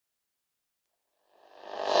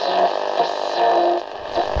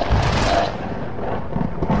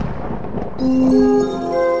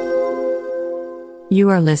You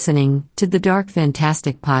are listening to the Dark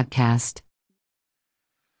Fantastic Podcast.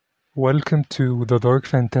 Welcome to the Dark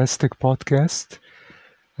Fantastic Podcast.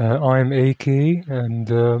 I'm AK, and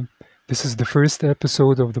this is the first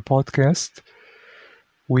episode of the podcast.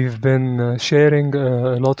 We've been sharing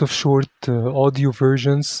a lot of short audio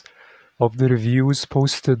versions of the reviews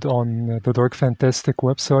posted on the Dark Fantastic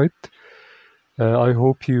website. I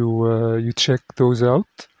hope you check those out.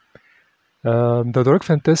 The Dark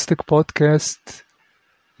Fantastic Podcast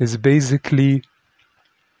is basically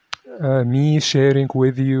me sharing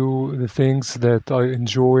with you the things that I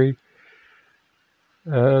enjoy,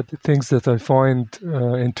 the things that I find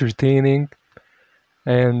entertaining,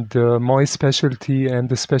 and my specialty and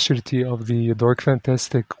the specialty of the Dark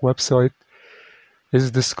Fantastic website is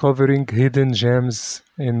discovering hidden gems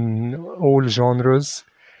in all genres,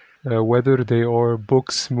 whether they are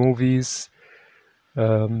books, movies,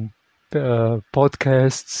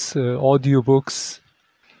 podcasts, audiobooks.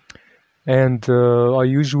 And I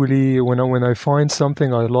usually, when I find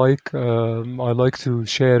something I like to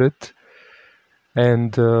share it.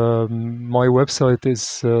 And my website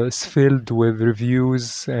is filled with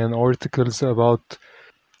reviews and articles about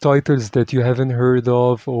titles that you haven't heard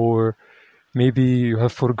of or maybe you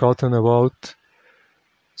have forgotten about.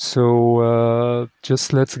 So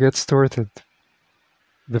just let's get started.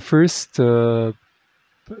 The first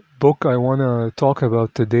book I want to talk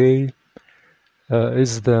about today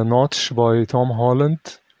is The Notch by Tom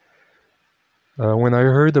Holland. When I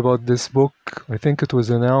heard about this book, I think it was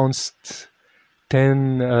announced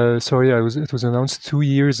it was announced 2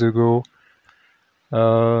 years ago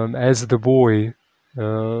as The Boy.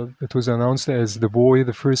 It was announced as The Boy,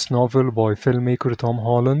 the first novel by filmmaker Tom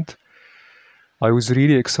Holland. I was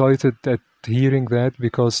really excited at hearing that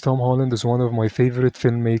because Tom Holland is one of my favorite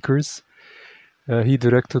filmmakers. He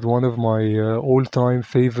directed one of my all-time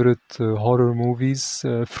favorite horror movies,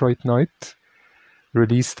 Fright Night,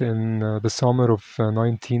 released in the summer of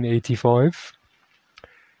 1985.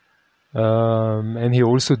 And he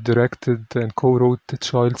also directed and co-wrote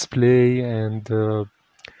Child's Play and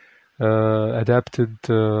adapted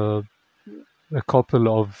a couple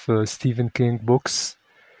of Stephen King books,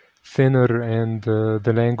 Thinner and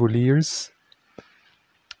The Langoliers.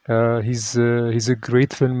 He's a great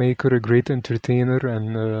filmmaker, a great entertainer,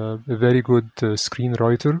 and a very good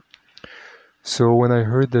screenwriter. So when I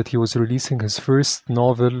heard that he was releasing his first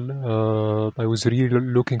novel, I was really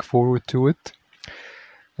looking forward to it.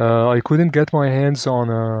 I couldn't get my hands on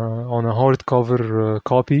a hardcover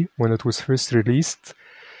copy when it was first released,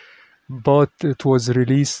 but it was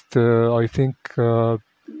released, I think,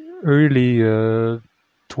 early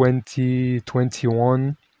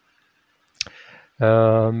 2021.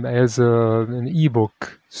 As an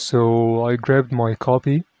ebook. So I grabbed my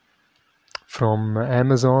copy from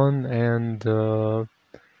Amazon and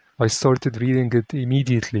I started reading it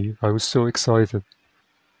immediately. I was so excited.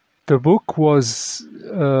 The book was,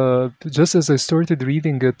 just as I started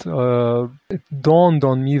reading it, it dawned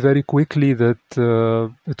on me very quickly that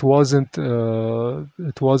it wasn't the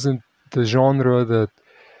genre that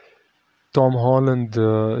Tom Holland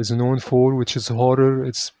is known for, which is horror.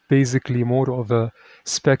 It's basically more of a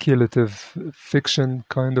speculative fiction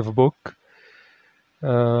kind of book.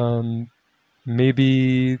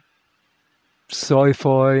 Maybe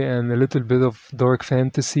sci-fi and a little bit of dark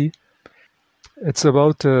fantasy. It's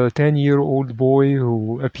about a 10-year-old boy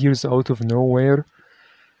who appears out of nowhere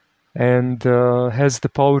and has the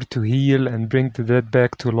power to heal and bring the dead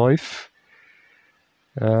back to life.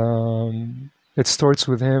 It starts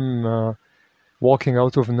with him walking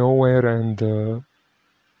out of nowhere and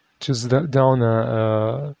just down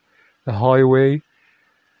a highway,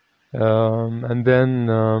 and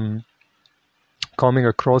then coming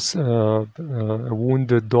across a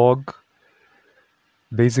wounded dog,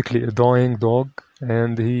 basically a dying dog,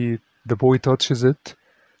 and the boy touches it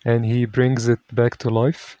and he brings it back to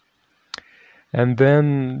life. And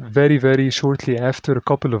then very, very shortly after, a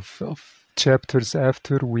couple of chapters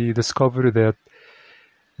after, we discover that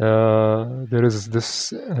there is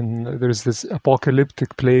this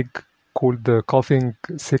apocalyptic plague called the coughing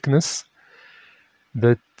sickness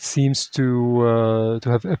that seems to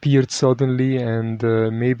have appeared suddenly, and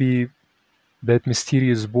maybe that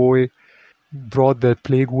mysterious boy brought that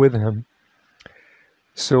plague with him.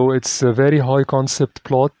 So it's a very high concept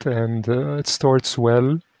plot, and it starts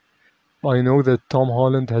well. I know that Tom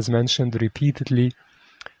Holland has mentioned repeatedly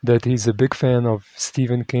that he's a big fan of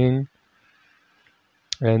Stephen King,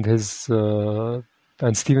 and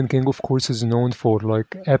Stephen King, of course, is known for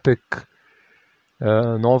like epic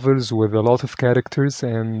novels with a lot of characters,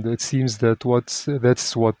 and it seems that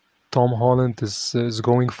that's what Tom Holland is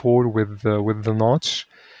going for with The Notch.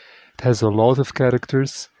 It has a lot of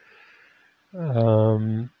characters,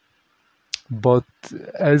 but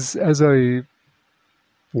as I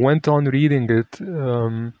went on reading it,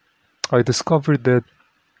 I discovered that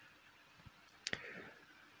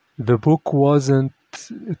the book wasn't.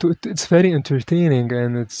 It's very entertaining,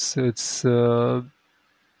 and it's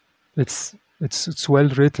well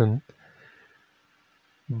written,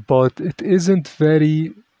 but it isn't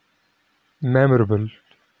very memorable.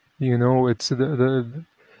 You know, it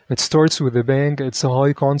starts with a bang. It's a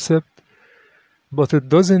high concept, but it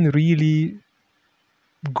doesn't really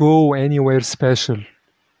go anywhere special.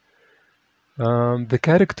 The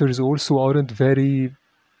characters also aren't very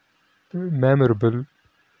memorable.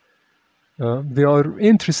 They are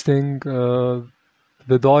interesting.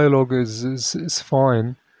 The dialogue is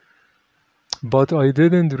fine, but I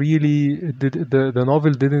didn't really. The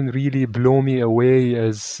novel didn't really blow me away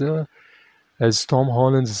as Tom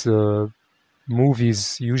Holland's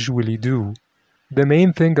movies usually do. The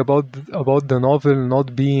main thing about the novel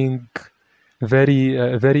not being very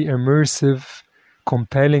immersive,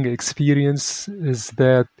 compelling experience is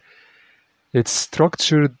that it's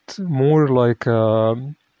structured more like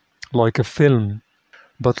a film.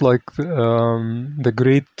 But like the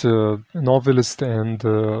great novelist and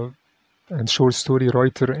short story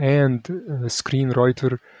writer and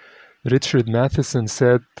screenwriter Richard Matheson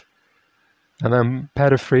said, and I'm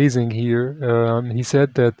paraphrasing here, he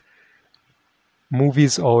said that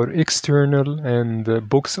movies are external and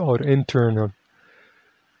books are internal.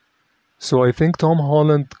 So I think Tom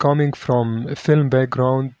Holland, coming from a film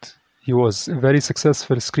background, he was a very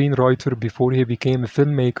successful screenwriter before he became a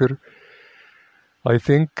filmmaker. I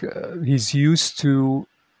think he's used to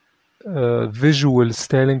visuals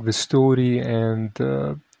telling the story and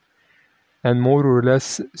more or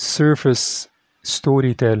less surface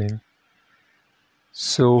storytelling.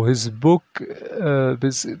 So his book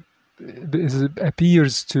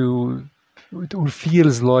appears to, or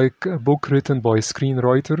feels like a book written by a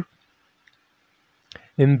screenwriter,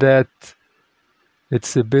 in that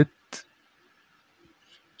it's a bit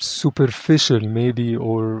superficial maybe,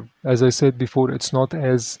 or as I said before, it's not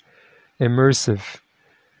as immersive.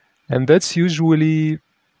 And that's usually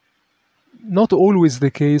not always the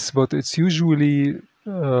case, but it's usually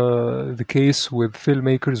the case with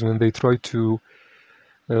filmmakers when they try to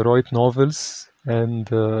write novels, and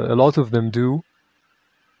a lot of them do,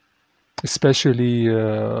 especially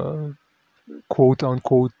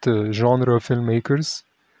quote-unquote genre filmmakers,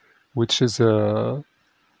 which is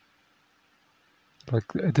like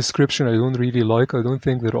a description I don't really like. I don't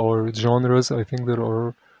think there are genres. I think there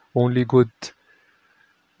are only good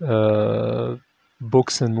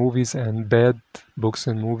books and movies and bad books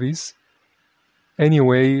and movies.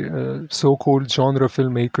 Anyway, so-called genre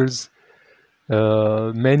filmmakers,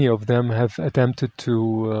 many of them have attempted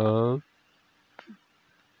to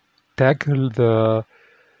tackle the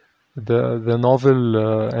novel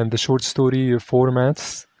and the short story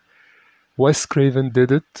formats. Wes Craven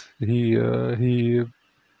did it. He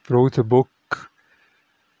wrote a book,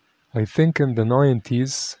 I think in the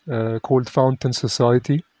 90s, called Fountain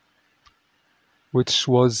Society, which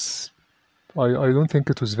was, I don't think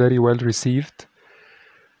it was very well received.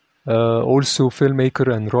 Also filmmaker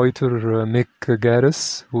and writer Mick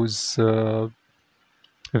Garris, who's a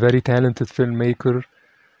very talented filmmaker,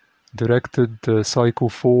 directed Psycho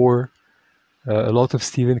 4, a lot of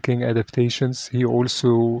Stephen King adaptations. He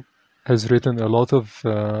also has written a lot of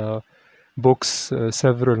books,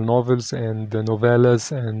 several novels and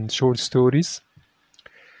novellas and short stories.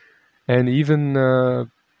 And even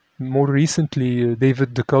more recently,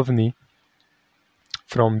 David Duchovny,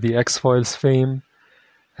 from the X-Files fame,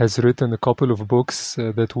 has written a couple of books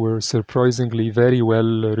that were surprisingly very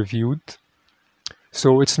well reviewed.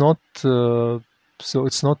 So it's not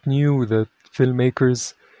new that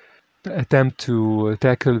filmmakers attempt to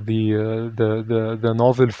tackle the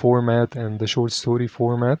novel format and the short story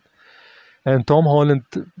format. And Tom Holland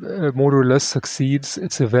more or less succeeds.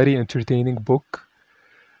 It's a very entertaining book.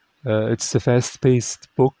 It's a fast-paced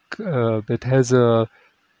book. It has an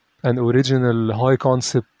original high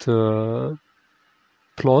concept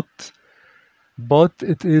plot, but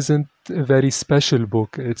it isn't a very special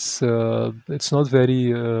book. It's not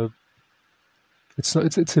very. It's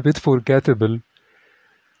a bit forgettable.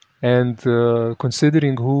 And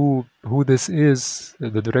considering who this is,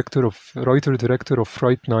 the writer director of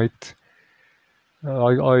Fright Night,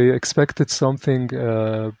 I expected something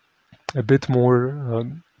a bit more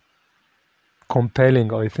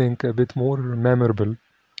compelling. I think a bit more memorable.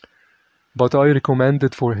 But I recommend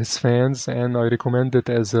it for his fans, and I recommend it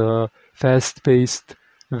as a fast-paced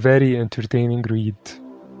very entertaining read.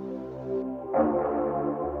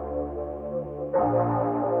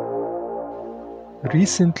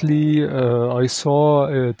 Recently, I saw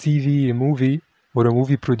a TV movie or a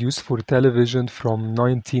movie produced for television from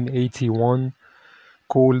 1981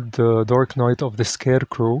 called Dark Knight of the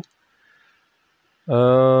Scarecrow.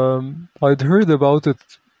 I'd heard about it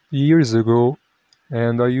years ago,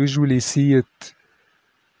 and I usually see it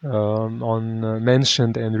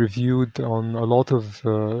mentioned and reviewed on a lot of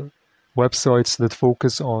websites that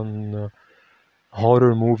focus on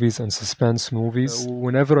horror movies and suspense movies.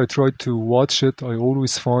 Whenever I try to watch it, I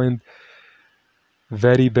always find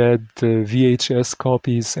very bad VHS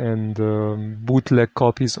copies and bootleg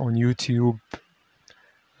copies on YouTube,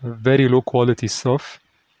 very low quality stuff.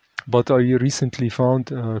 But I recently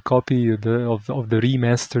found a copy of the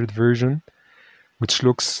remastered version, which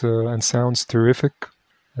looks and sounds terrific.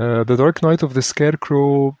 The Dark Knight of the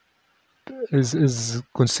Scarecrow is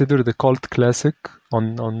considered a cult classic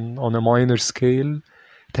on a minor scale.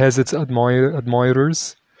 It has its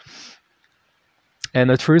admirers. And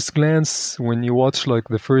at first glance, when you watch like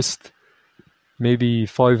the first maybe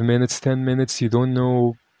 5 minutes, 10 minutes, you don't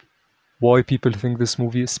know why people think this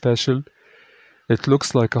movie is special. It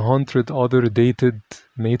looks like 100 other dated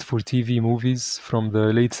made-for-TV movies from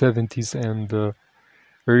the late 70s and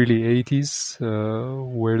early 80s,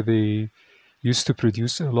 where they used to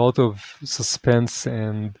produce a lot of suspense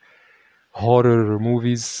and horror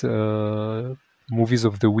movies, movies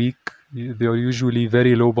of the week. They are usually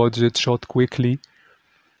very low budget, shot quickly.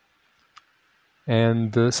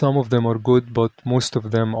 And some of them are good, but most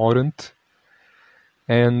of them aren't.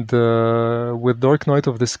 And with Dark Knight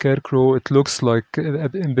of the Scarecrow, it looks like,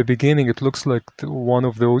 in the beginning, it looks like one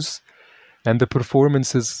of those. And the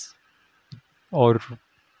performances are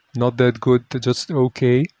not that good, just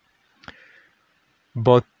okay.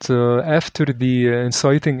 But after the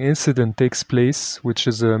inciting incident takes place, which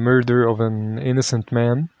is a murder of an innocent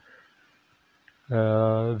man,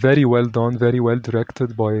 very well done, very well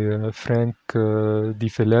directed by Frank Di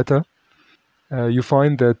Felletta. You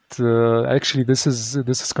find that actually this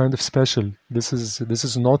is kind of special. This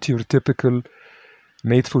is not your typical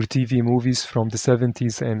made-for-TV movies from the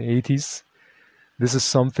 70s and 80s. This is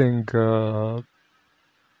something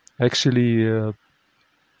actually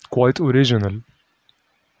quite original.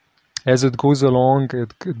 As it goes along,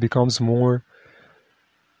 it becomes more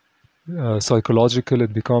psychological.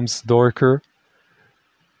 It becomes darker.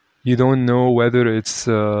 You don't know whether it's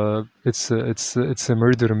a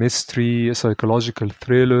murder mystery, a psychological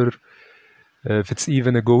thriller, if it's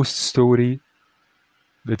even a ghost story.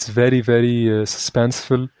 It's very, very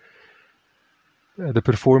suspenseful. The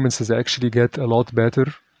performances actually get a lot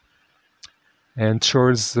better. And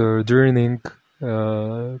Charles Durning,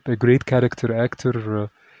 a great character actor,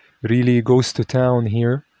 really goes to town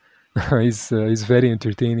here. He's very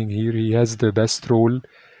entertaining here. He has the best role,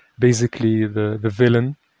 basically the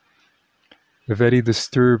villain. A very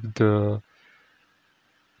disturbed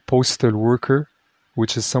postal worker,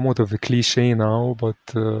 which is somewhat of a cliche now,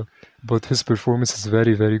 but his performance is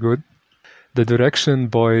very, very good. The direction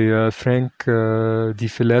by Frank Di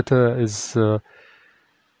Felletta is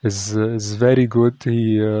very good.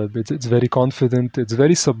 It's very confident. It's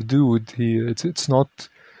very subdued. It's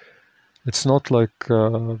not like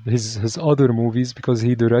his other movies, because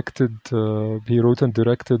he wrote and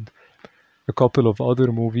directed a couple of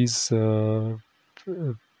other movies,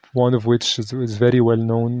 one of which is very well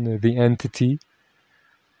known, The Entity,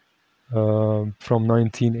 from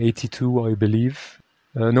 1982, I believe.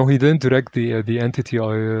 No, he didn't direct the Entity.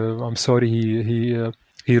 I'm sorry.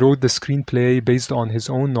 He wrote the screenplay based on his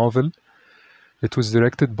own novel. It was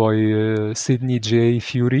directed by Sidney J.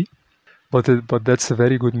 Furie, but that's a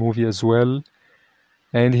very good movie as well.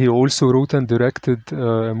 And he also wrote and directed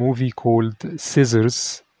a movie called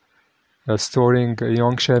Scissors, starring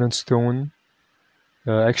young Sharon Stone.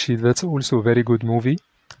 Actually, that's also a very good movie.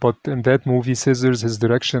 But in that movie, Scissors, his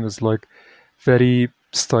direction is like very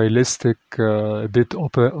stylistic, a bit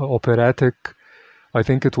operatic. I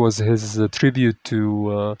think it was his tribute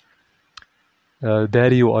to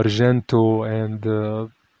Dario Argento and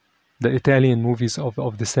the Italian movies of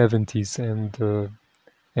the 70s and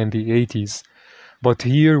the 80s. But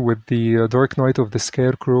here with the Dark Knight of the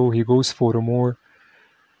Scarecrow, he goes for a more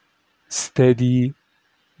steady,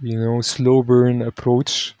 slow burn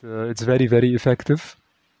approach. It's very, very effective.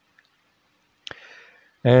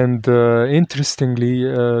 And interestingly,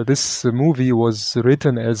 this movie was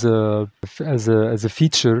written as a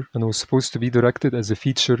feature, and was supposed to be directed as a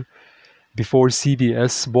feature before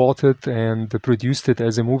CBS bought it and produced it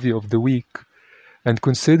as a movie of the week. And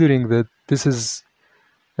considering that this is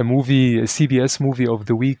a CBS movie of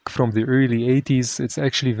the week from the early 80s. It's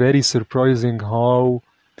actually very surprising how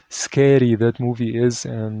scary that movie is,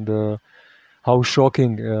 and how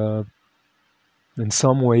shocking in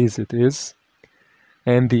some ways it is.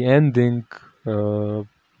 And the ending,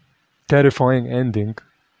 terrifying ending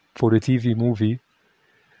for a TV movie.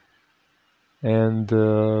 And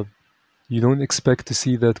you don't expect to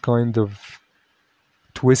see that kind of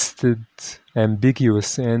twisted,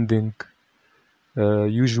 ambiguous ending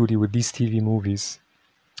usually with these TV movies.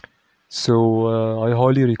 So I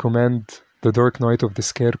highly recommend The Dark Knight of the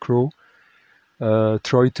Scarecrow.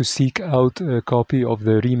 Try to seek out a copy of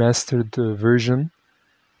the remastered version.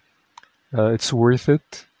 It's worth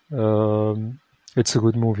it. It's a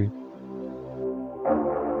good movie.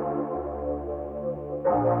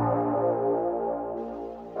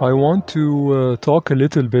 I want to talk a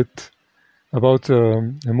little bit about a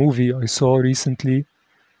movie I saw recently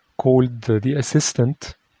called The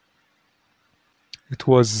Assistant. It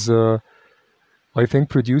was, I think,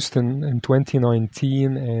 produced in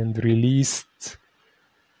 2019 and released,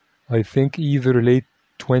 I think, either late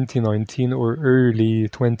 2019 or early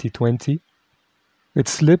 2020. It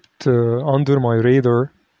slipped under my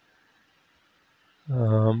radar,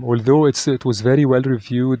 although it was very well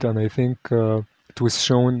reviewed, and I think it was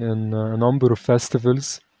shown in a number of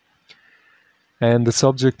festivals. And the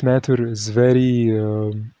subject matter is very,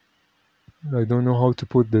 I don't know how to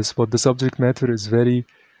put this, but the subject matter is very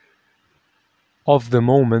of the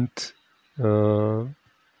moment, and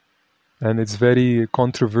it's very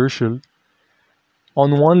controversial.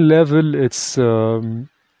 On one level, it's,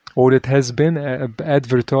 or it has been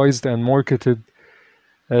advertised and marketed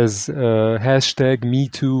as hashtag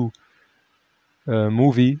 #MeToo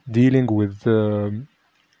movie dealing with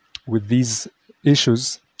these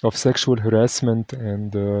issues of sexual harassment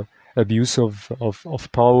and abuse of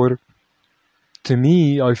power. To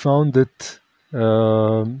me, I found it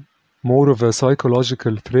more of a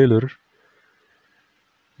psychological thriller,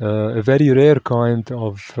 a very rare kind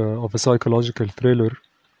of a psychological thriller,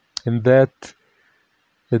 in that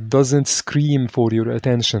it doesn't scream for your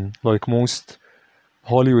attention like most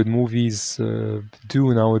Hollywood movies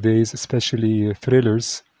do nowadays, especially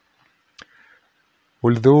thrillers.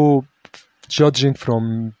 Although, judging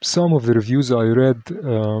from some of the reviews I read,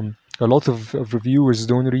 a lot of reviewers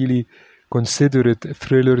don't really consider it a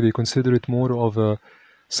thriller. They consider it more of a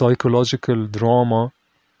psychological drama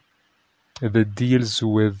that deals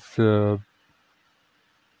with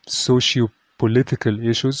socio-political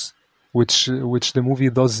issues, which the movie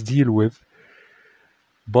does deal with.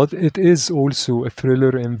 But it is also a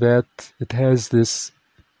thriller in that it has this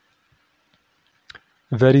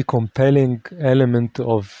very compelling element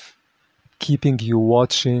of keeping you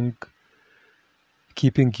watching,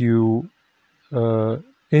 keeping you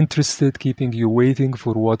interested, keeping you waiting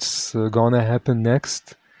for what's gonna happen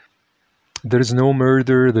next. There is no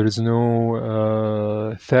murder, there is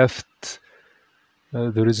no theft,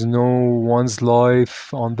 there is no one's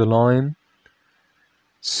life on the line.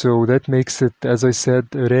 So that makes it, as I said,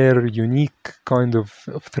 a rare, unique kind of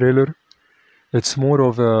thriller. It's more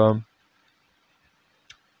of a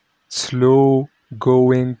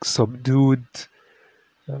slow-going, subdued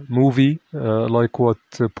movie, like what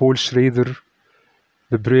Paul Schrader,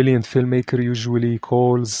 the brilliant filmmaker, usually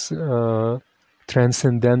calls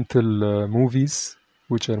transcendental movies,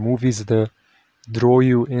 which are movies that draw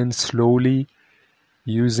you in slowly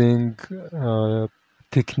using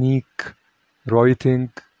technique,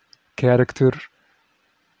 writing, character,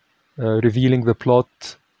 revealing the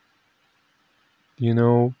plot,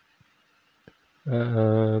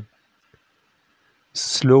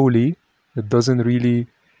 slowly. It doesn't really,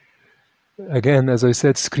 again, as I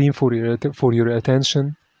said, scream for your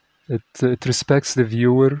attention. It respects the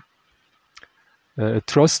viewer. It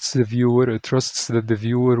trusts the viewer. It trusts that the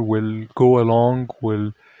viewer will go along,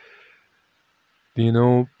 will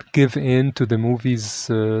give in to the movie's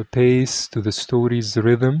pace, to the story's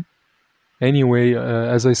rhythm. Anyway,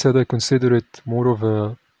 as I said, I consider it more of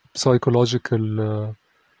a psychological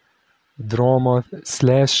drama /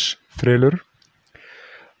 thriller.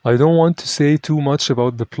 I don't want to say too much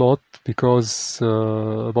about the plot, because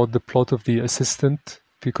about the plot of The Assistant,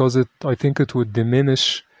 because I think it would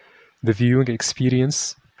diminish the viewing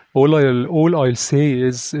experience. All I'll say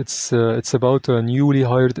is it's about a newly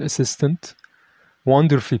hired assistant,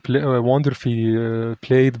 wonderfully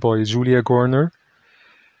played by Julia Garner.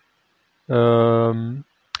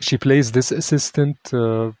 She plays this assistant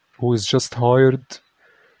who is just hired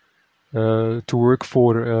to work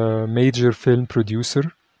for a major film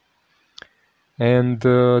producer. And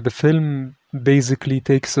the film basically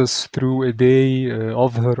takes us through a day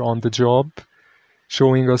of her on the job.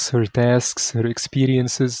 showing us her tasks, her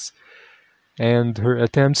experiences, and her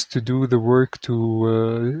attempts to do the work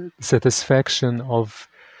to satisfaction of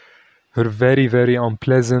her very, very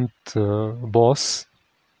unpleasant boss,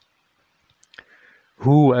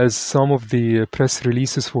 who, as some of the press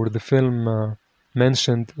releases for the film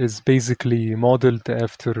mentioned, is basically modeled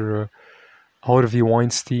after Harvey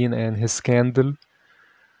Weinstein and his scandal.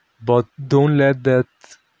 But don't let that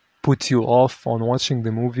put you off on watching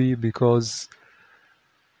the movie, because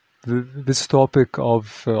this topic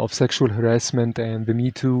of sexual harassment and the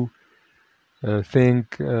Me Too thing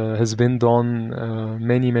has been done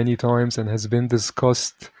many times and has been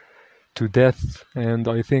discussed to death. And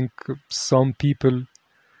I think some people,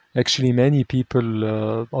 actually many people,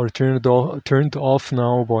 are turned off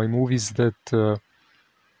now by movies that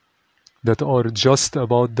are just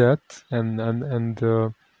about that, and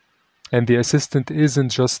The Assistant isn't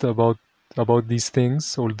just about these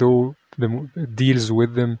things, although it deals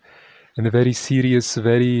with them in a very serious,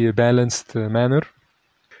 very balanced manner.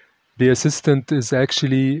 The Assistant is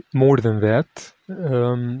actually more than that.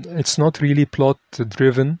 It's not really plot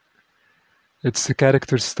driven. It's a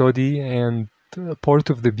character study, and part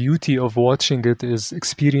of the beauty of watching it is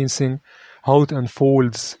experiencing how it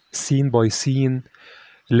unfolds scene by scene,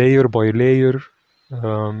 layer by layer,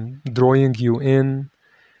 drawing you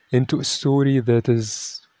into a story that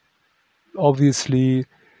is obviously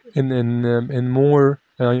in more,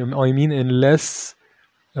 I mean in less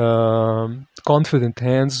confident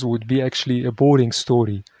hands would be actually a boring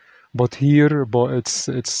story. But here,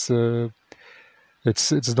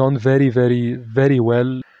 it's done very, very, very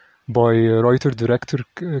well by writer-director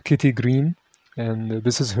Kitty Green, and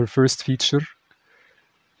this is her first feature.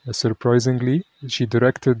 Surprisingly, she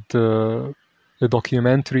directed a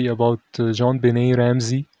documentary about JonBenet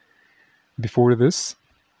Ramsey before this.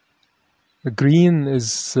 Green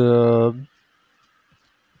is, I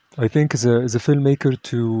think, is a filmmaker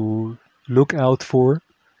to look out for,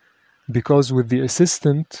 because with The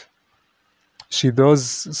Assistant, she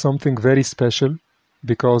does something very special.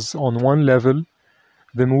 Because on one level,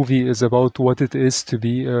 the movie is about what it is to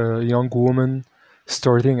be a young woman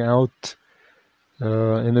starting out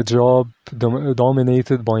in a job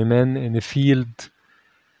dominated by men, in a field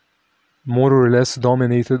more or less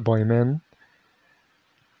dominated by men,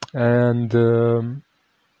 and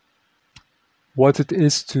what it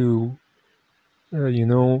is to,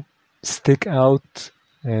 stick out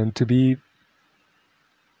and to be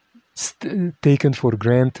taken for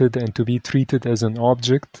granted and to be treated as an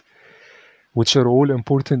object, which are all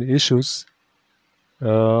important issues,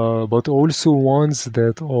 but also ones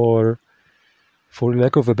that are, for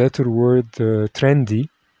lack of a better word, trendy,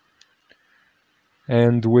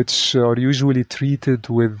 and which are usually treated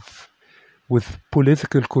with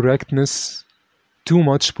political correctness, too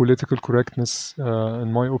much political correctness,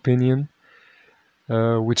 in my opinion,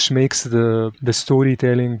 which makes the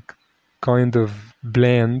storytelling kind of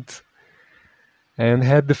bland. And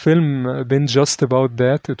had the film been just about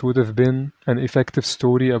that, it would have been an effective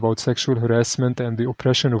story about sexual harassment and the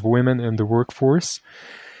oppression of women in the workforce.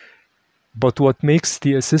 But what makes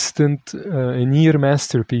The Assistant a near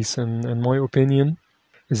masterpiece, in my opinion,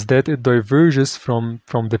 is that it diverges from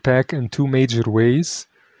the pack in two major ways,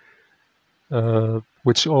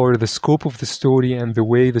 which are the scope of the story and the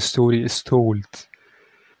way the story is told.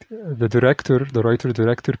 The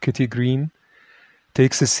writer-director Kitty Green,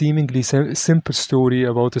 takes a seemingly simple story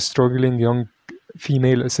about a struggling young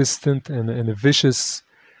female assistant in a vicious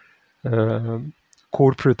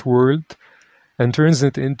corporate world, and turns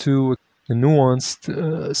it into a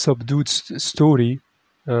nuanced, subdued story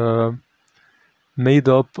made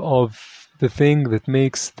up of the thing that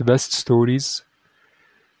makes the best stories,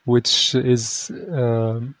 which is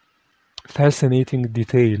fascinating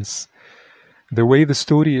details. The way the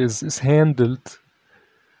story is handled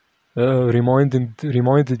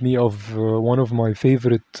reminded me of one of my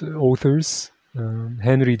favorite authors,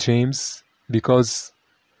 Henry James, because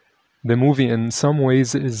the movie in some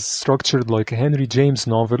ways is structured like a Henry James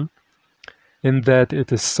novel, in that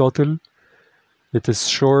it is subtle, it is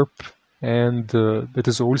sharp, and it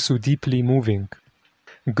is also deeply moving.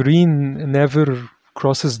 Green never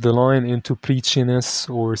crosses the line into preachiness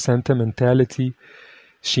or sentimentality.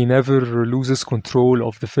 She never loses control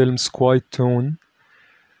of the film's quiet tone.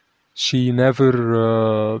 She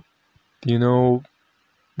never,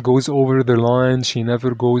 goes over the line. She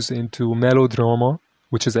never goes into melodrama,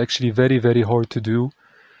 which is actually very, very hard to do.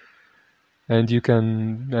 And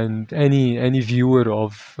any viewer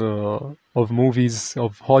of movies,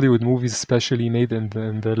 of Hollywood movies, especially made in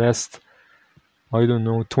the last,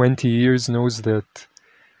 20 years, knows that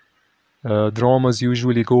Dramas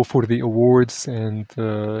usually go for the awards, and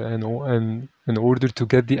in order to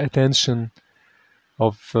get the attention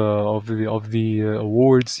of the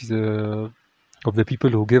awards, of the people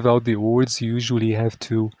who give out the awards, you usually have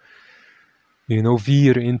to,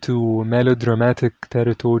 veer into melodramatic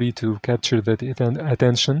territory to capture that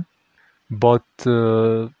attention. But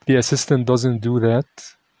the assistant doesn't do that.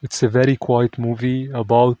 It's a very quiet movie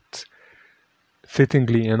about,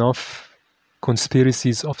 fittingly enough,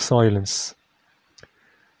 conspiracies of silence.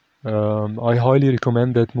 I highly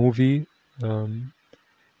recommend that movie,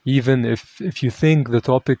 even if you think the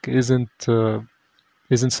topic isn't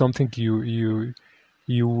something you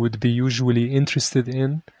would be usually interested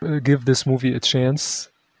in. Give this movie a chance.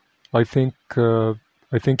 I think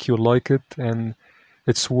you'll like it, and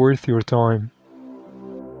it's worth your time.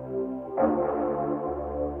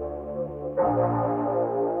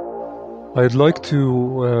 I'd like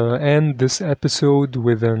to end this episode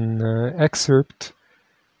with an excerpt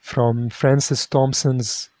from Francis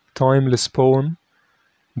Thompson's timeless poem,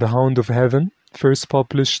 The Hound of Heaven, first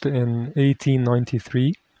published in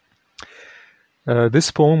 1893.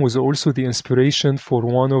 This poem was also the inspiration for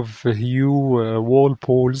one of Hugh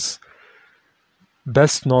Walpole's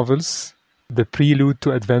best novels, The Prelude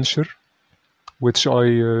to Adventure, which I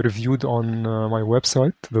reviewed on my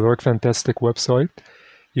website, the Dark Fantastic website.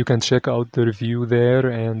 You can check out the review there,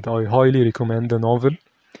 and I highly recommend the novel.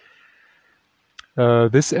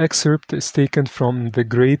 This excerpt is taken from the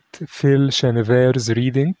great Phil Chenever's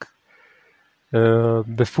reading.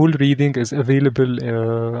 The full reading is available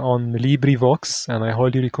on LibriVox, and I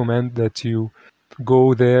highly recommend that you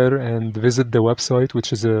go there and visit the website,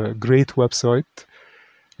 which is a great website,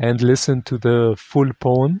 and listen to the full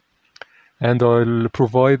poem. And I'll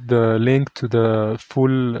provide the link to the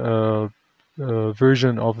full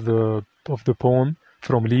version of the poem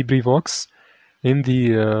from LibriVox in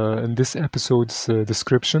this episode's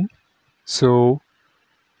description. So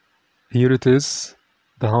here it is,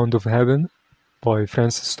 The Hound of Heaven by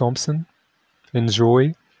Francis Thompson.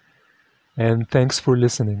 Enjoy, and thanks for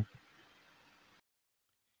listening.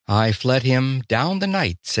 I fled him down the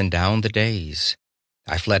nights and down the days.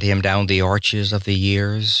 I fled him down the arches of the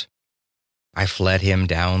years. I fled him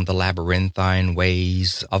down the labyrinthine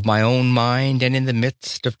ways of my own mind, and in the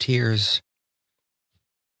midst of tears.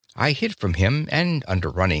 I hid from him, and under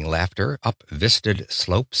running laughter, up vistaed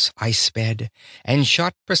slopes I sped, and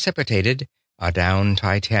shot precipitated adown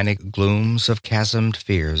titanic glooms of chasmed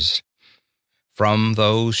fears. From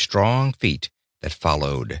those strong feet that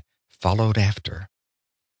followed after.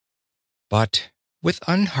 But with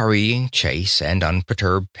unhurrying chase and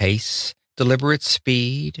unperturbed pace, deliberate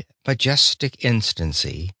speed, majestic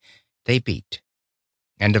instancy, they beat,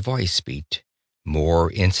 and a voice beat,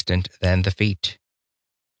 more instant than the feet.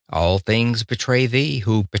 All things betray thee,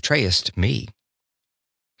 who betrayest me.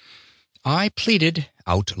 I pleaded,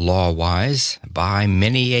 outlaw-wise, by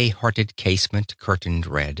many a hearted casement curtained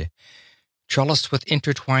red, trellised with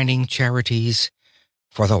intertwining charities,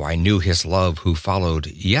 for though I knew his love who followed,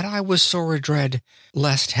 yet I was sore adread,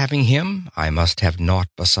 lest having him I must have naught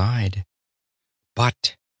beside.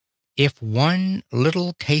 But if one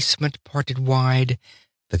little casement parted wide,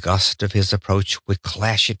 the gust of his approach would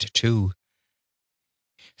clash it to.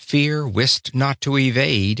 Fear wist not to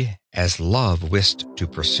evade, as love wist to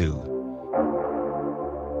pursue.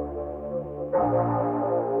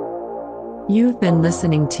 You've been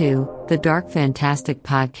listening to the Dark Fantastic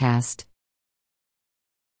Podcast.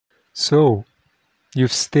 So,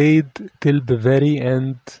 you've stayed till the very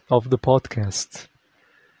end of the podcast.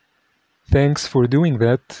 Thanks for doing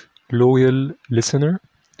that, loyal listener.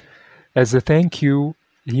 As a thank you,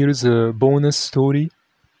 here's a bonus story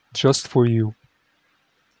just for you.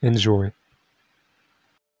 Enjoy.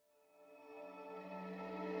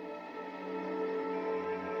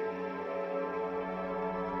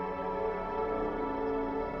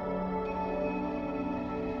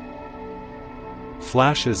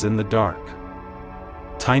 Flashes in the dark.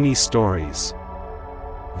 Tiny stories.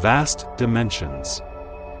 Vast dimensions.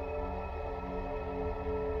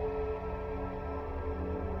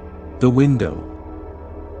 The window.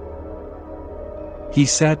 He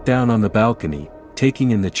sat down on the balcony,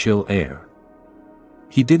 taking in the chill air.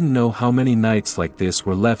 He didn't know how many nights like this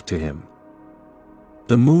were left to him.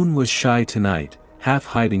 The moon was shy tonight, half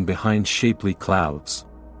hiding behind shapely clouds.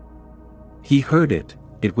 He heard it,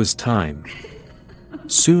 it was time.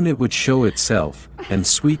 Soon it would show itself, and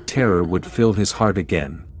sweet terror would fill his heart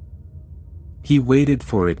again. He waited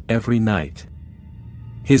for it every night.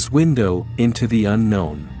 His window into the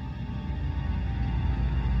unknown.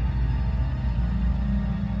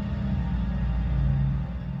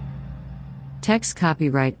 Text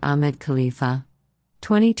copyright Ahmed Khalifa.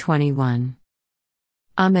 2021.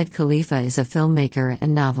 Ahmed Khalifa is a filmmaker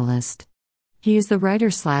and novelist. He is the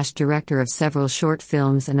writer/director of several short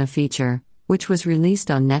films and a feature, which was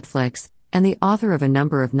released on Netflix, and the author of a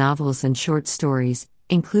number of novels and short stories,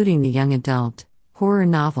 including the young adult horror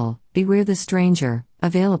novel, Beware the Stranger,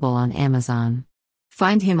 available on Amazon.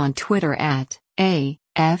 Find him on Twitter at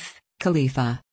A.F. Khalifa.